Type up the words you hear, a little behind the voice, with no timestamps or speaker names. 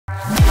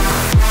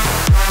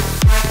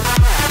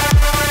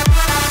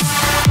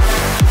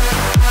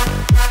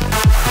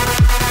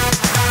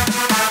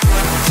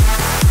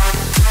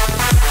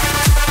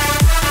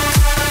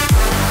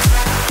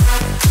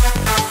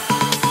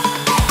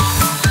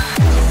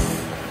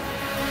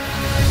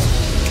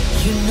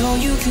You know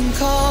you can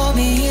call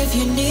me if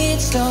you need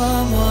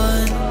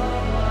someone.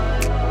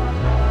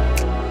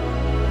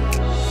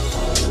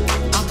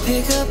 I'll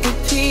pick up the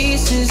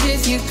pieces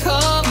if you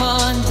come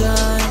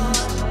undone.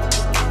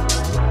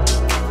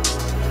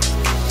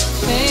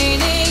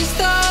 Painting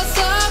stars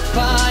up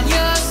on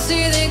your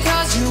ceiling,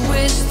 cause you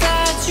wish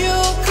that you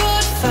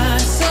could find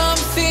some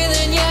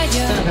feeling. Yeah,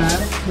 yeah.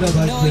 Udah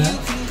bahagia.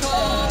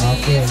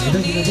 Oke,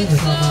 udah kita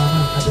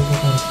bersama adanya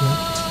Taruhnya.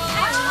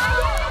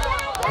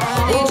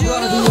 I need you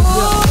to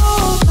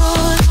hold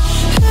on.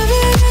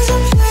 Heaven is a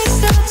place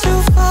not too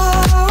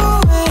far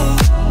away.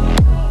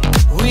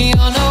 We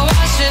all know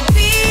I should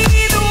be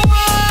the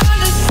one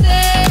to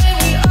say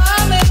we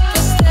all make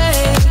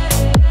mistakes.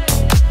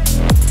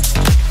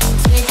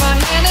 Take my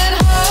hand and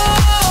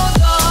hold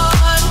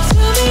on.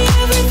 Tell me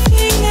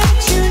everything that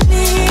you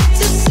need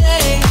to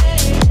say,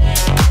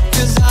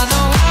 cause I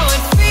know how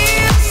it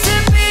feels to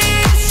be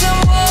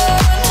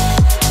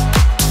someone,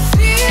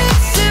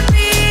 feels to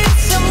be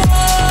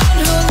someone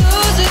who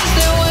loses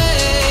their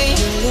way.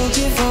 You're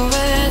looking for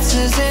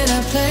answers in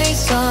a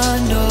place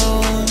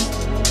unknown.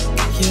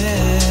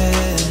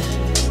 Yeah,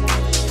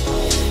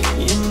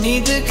 you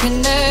need the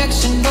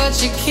connection,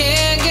 but you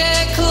can't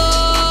get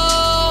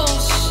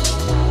close.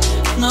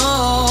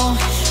 No,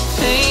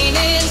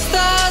 painting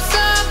stars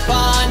up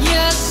on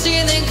your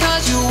ceiling,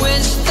 cause you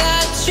wish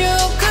that you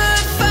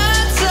could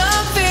find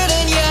some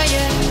feeling. Yeah,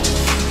 yeah.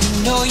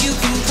 You know you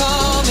can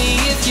call me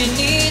if you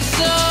need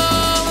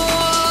someone.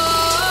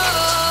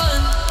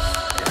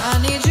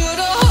 I need you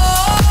to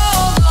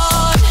hold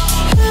on.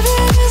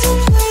 Heaven is a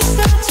place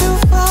not too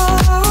far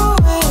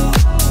away.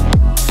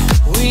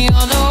 We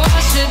all know I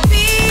should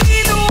be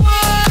the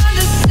one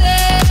to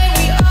say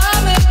we all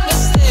make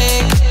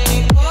mistakes. We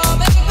all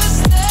make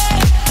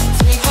mistakes.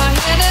 Take my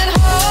hand and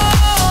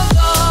hold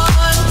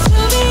on.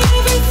 Tell me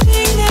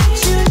everything that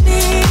you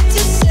need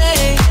to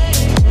say,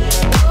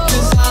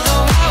 cause I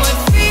know how it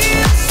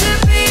feels to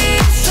be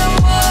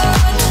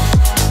someone,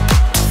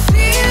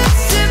 feels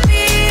to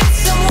be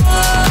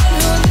someone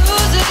who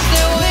loses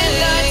their way.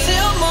 Midnight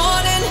till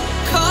morning,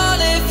 call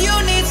if you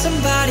need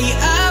somebody,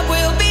 I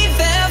will be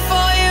there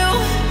for you.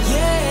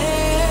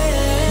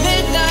 Yeah.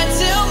 Midnight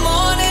till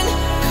morning,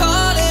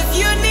 call if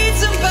you need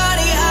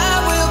somebody,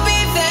 I will be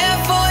there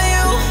for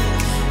you.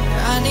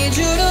 I need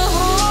you to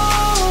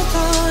hold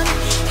on.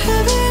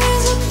 Heaven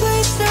is a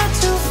place not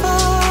too far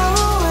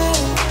away.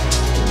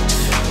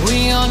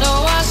 We all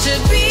know I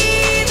should be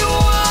the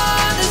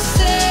one to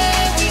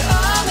say we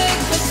all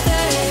make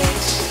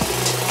mistakes.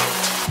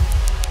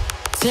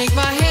 Take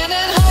my hand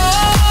and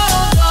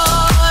hold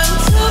on.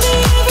 Tell me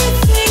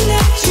everything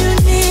that you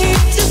need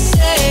to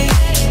say,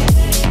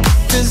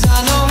 cause I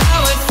know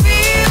how it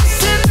feels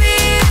to be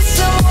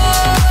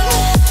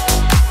someone,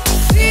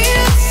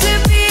 feels to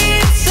be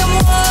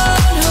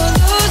someone who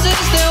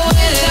loses their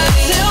way. Midnight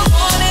till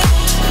morning,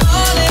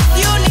 call if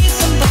you need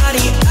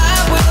somebody, I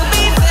will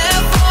be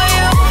there for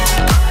you.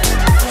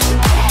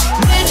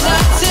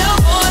 Midnight till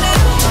morning,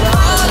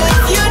 call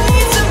if you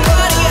need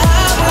somebody,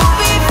 I will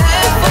be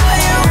there for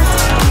you.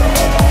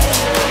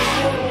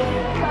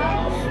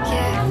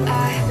 Yeah,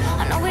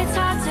 I know it's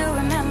hard to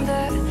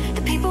remember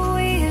the people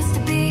we used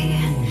to be.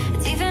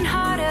 It's even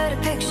harder to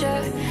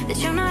picture that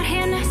you're not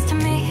here next to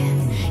me.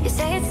 You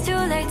say it's too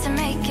late to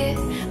make it,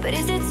 but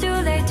is it too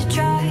late to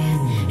try?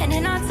 And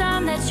in our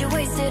time that you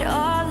wasted,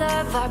 all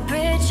of our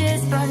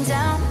bridges burned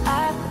down.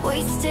 I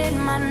wasted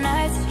my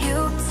nights,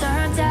 you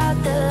turned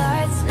out the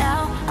lights.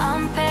 Now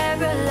I'm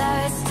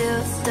paralyzed,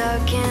 still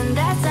stuck in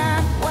that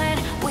time when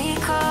we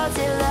called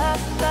it love.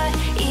 But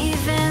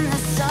even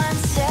the sun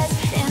sets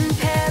in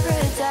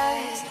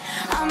paradise.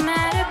 I'm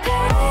at a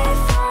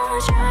payphone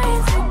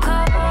trying to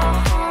call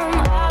home.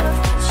 All of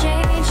the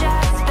change I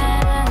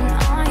spent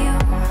on you,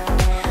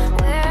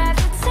 where have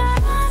the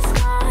time's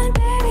gone,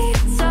 baby,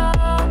 it's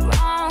all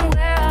wrong.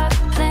 Where are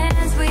the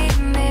plans we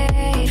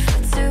made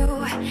for two?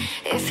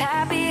 If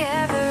happy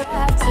ever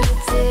after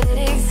did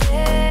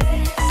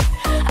exist,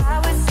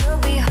 I would still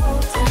be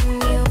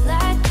holding you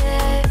like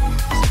this.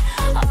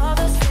 All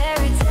those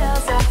fairy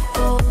tales are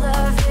full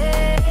of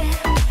it.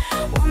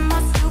 One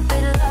more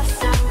stupid love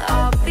song,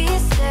 I'll be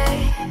sick.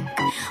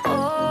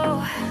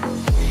 Oh,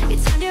 you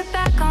turned your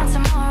back on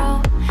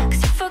tomorrow,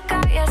 cause you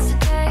forgot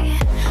yesterday.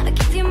 I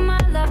gave you my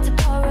love to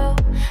borrow,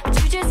 but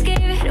you just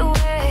gave it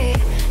away.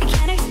 You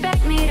can't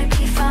expect me to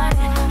be fine,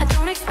 I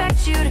don't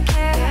expect you to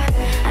care.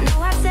 I know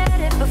I've said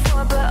it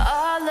before, but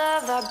all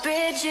of our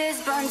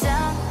bridges burned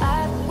down.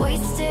 I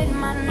wasted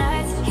my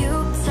nights, you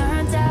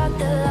turned out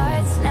the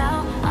lights.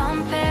 Now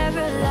I'm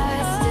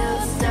paralyzed, still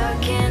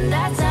stuck in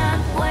that time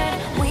when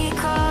we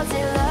called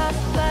it love.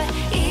 But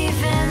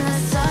even the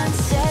sun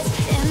sets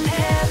in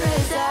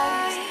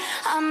paradise.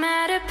 I'm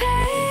at a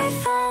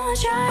payphone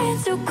trying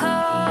to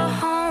call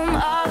home.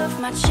 All of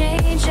my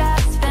change I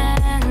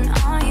spent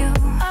on you,